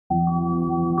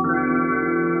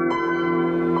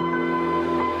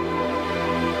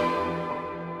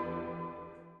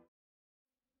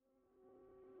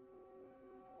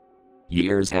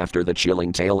Years after the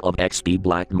chilling tale of XP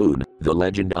Black Moon, the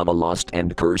legend of a lost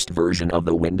and cursed version of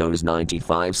the Windows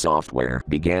 95 software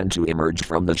began to emerge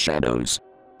from the shadows.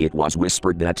 It was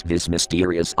whispered that this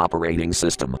mysterious operating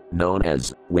system, known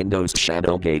as Windows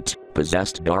Shadowgate,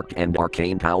 possessed dark and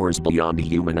arcane powers beyond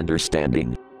human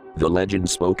understanding. The legend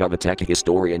spoke of a tech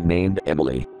historian named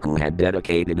Emily, who had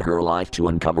dedicated her life to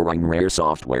uncovering rare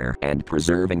software and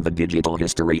preserving the digital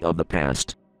history of the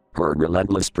past. Her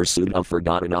relentless pursuit of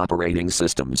forgotten operating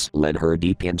systems led her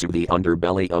deep into the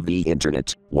underbelly of the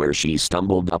internet, where she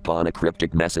stumbled upon a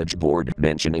cryptic message board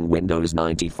mentioning Windows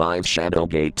 95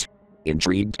 Shadowgate.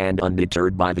 Intrigued and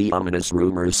undeterred by the ominous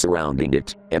rumors surrounding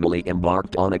it, Emily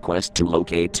embarked on a quest to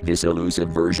locate this elusive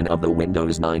version of the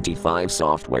Windows 95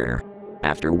 software.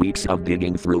 After weeks of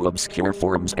digging through obscure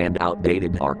forums and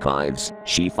outdated archives,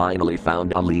 she finally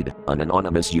found a lead, an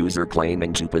anonymous user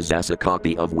claiming to possess a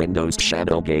copy of Windows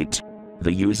Shadowgate.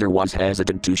 The user was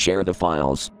hesitant to share the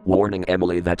files, warning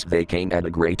Emily that they came at a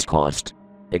great cost.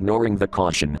 Ignoring the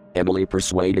caution, Emily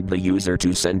persuaded the user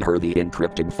to send her the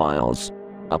encrypted files.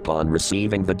 Upon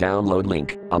receiving the download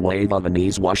link, a wave of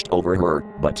unease washed over her,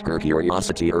 but her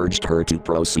curiosity urged her to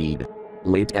proceed.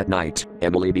 Late at night,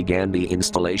 Emily began the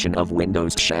installation of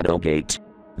Windows Shadowgate.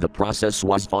 The process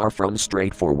was far from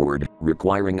straightforward,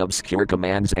 requiring obscure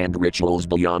commands and rituals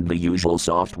beyond the usual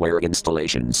software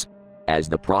installations. As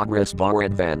the progress bar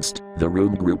advanced, the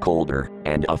room grew colder,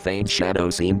 and a faint shadow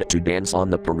seemed to dance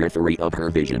on the periphery of her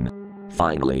vision.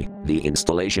 Finally, the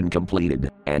installation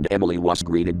completed, and Emily was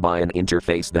greeted by an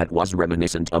interface that was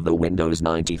reminiscent of the Windows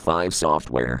 95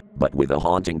 software, but with a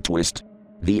haunting twist.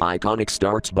 The iconic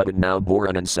Start button now bore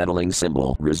an unsettling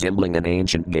symbol resembling an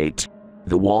ancient gate.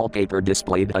 The wallpaper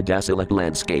displayed a desolate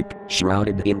landscape,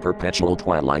 shrouded in perpetual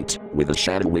twilight, with a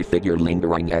shadowy figure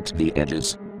lingering at the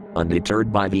edges.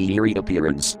 Undeterred by the eerie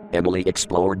appearance, Emily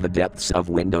explored the depths of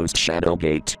Windows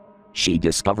Shadowgate. She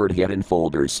discovered hidden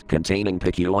folders containing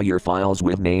peculiar files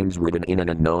with names written in an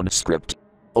unknown script.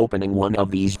 Opening one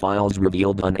of these files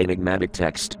revealed an enigmatic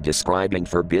text describing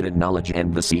forbidden knowledge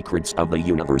and the secrets of the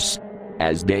universe.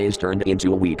 As days turned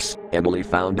into weeks, Emily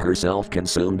found herself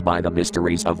consumed by the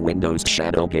mysteries of Windows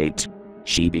Shadowgate.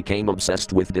 She became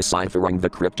obsessed with deciphering the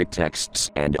cryptic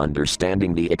texts and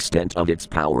understanding the extent of its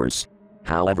powers.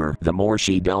 However, the more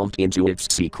she delved into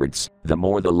its secrets, the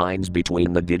more the lines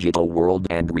between the digital world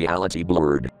and reality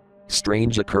blurred.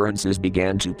 Strange occurrences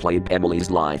began to plague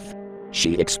Emily's life.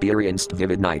 She experienced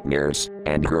vivid nightmares,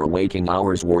 and her waking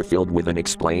hours were filled with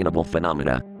unexplainable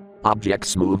phenomena.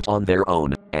 Objects moved on their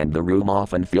own, and the room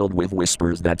often filled with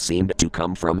whispers that seemed to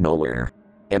come from nowhere.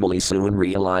 Emily soon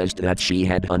realized that she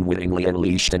had unwittingly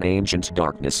unleashed an ancient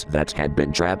darkness that had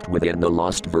been trapped within the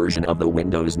lost version of the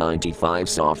Windows 95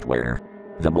 software.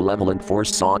 The malevolent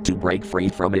force sought to break free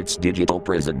from its digital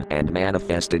prison and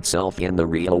manifest itself in the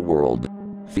real world.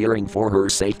 Fearing for her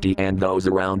safety and those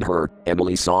around her,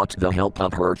 Emily sought the help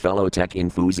of her fellow tech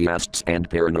enthusiasts and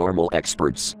paranormal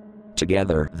experts.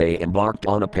 Together, they embarked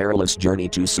on a perilous journey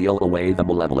to seal away the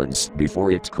malevolence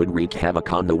before it could wreak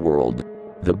havoc on the world.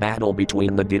 The battle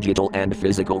between the digital and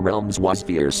physical realms was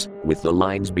fierce, with the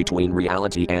lines between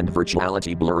reality and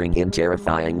virtuality blurring in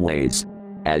terrifying ways.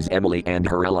 As Emily and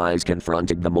her allies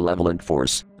confronted the malevolent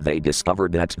force, they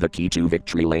discovered that the key to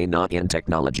victory lay not in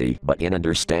technology but in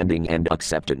understanding and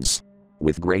acceptance.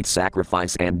 With great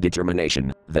sacrifice and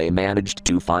determination, they managed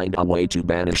to find a way to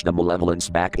banish the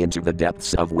malevolence back into the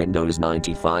depths of Windows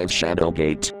 95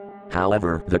 Shadowgate.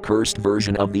 However, the cursed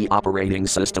version of the operating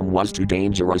system was too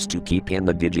dangerous to keep in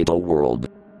the digital world.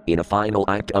 In a final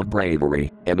act of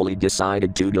bravery, Emily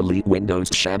decided to delete Windows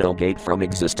Shadowgate from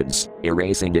existence,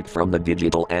 erasing it from the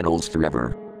digital annals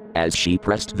forever. As she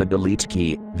pressed the delete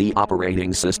key, the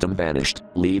operating system vanished,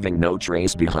 leaving no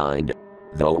trace behind.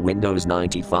 Though Windows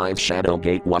 95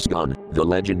 Shadowgate was gone, the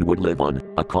legend would live on,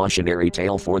 a cautionary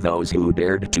tale for those who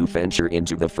dared to venture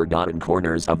into the forgotten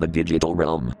corners of the digital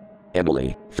realm.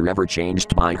 Emily, forever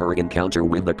changed by her encounter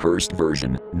with the cursed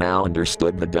version, now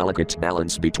understood the delicate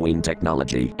balance between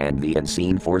technology and the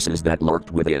unseen forces that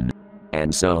lurked within.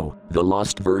 And so, the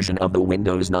lost version of the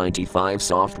Windows 95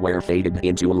 software faded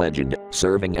into a legend,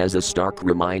 serving as a stark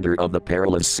reminder of the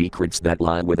perilous secrets that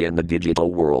lie within the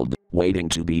digital world, waiting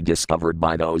to be discovered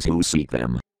by those who seek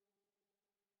them.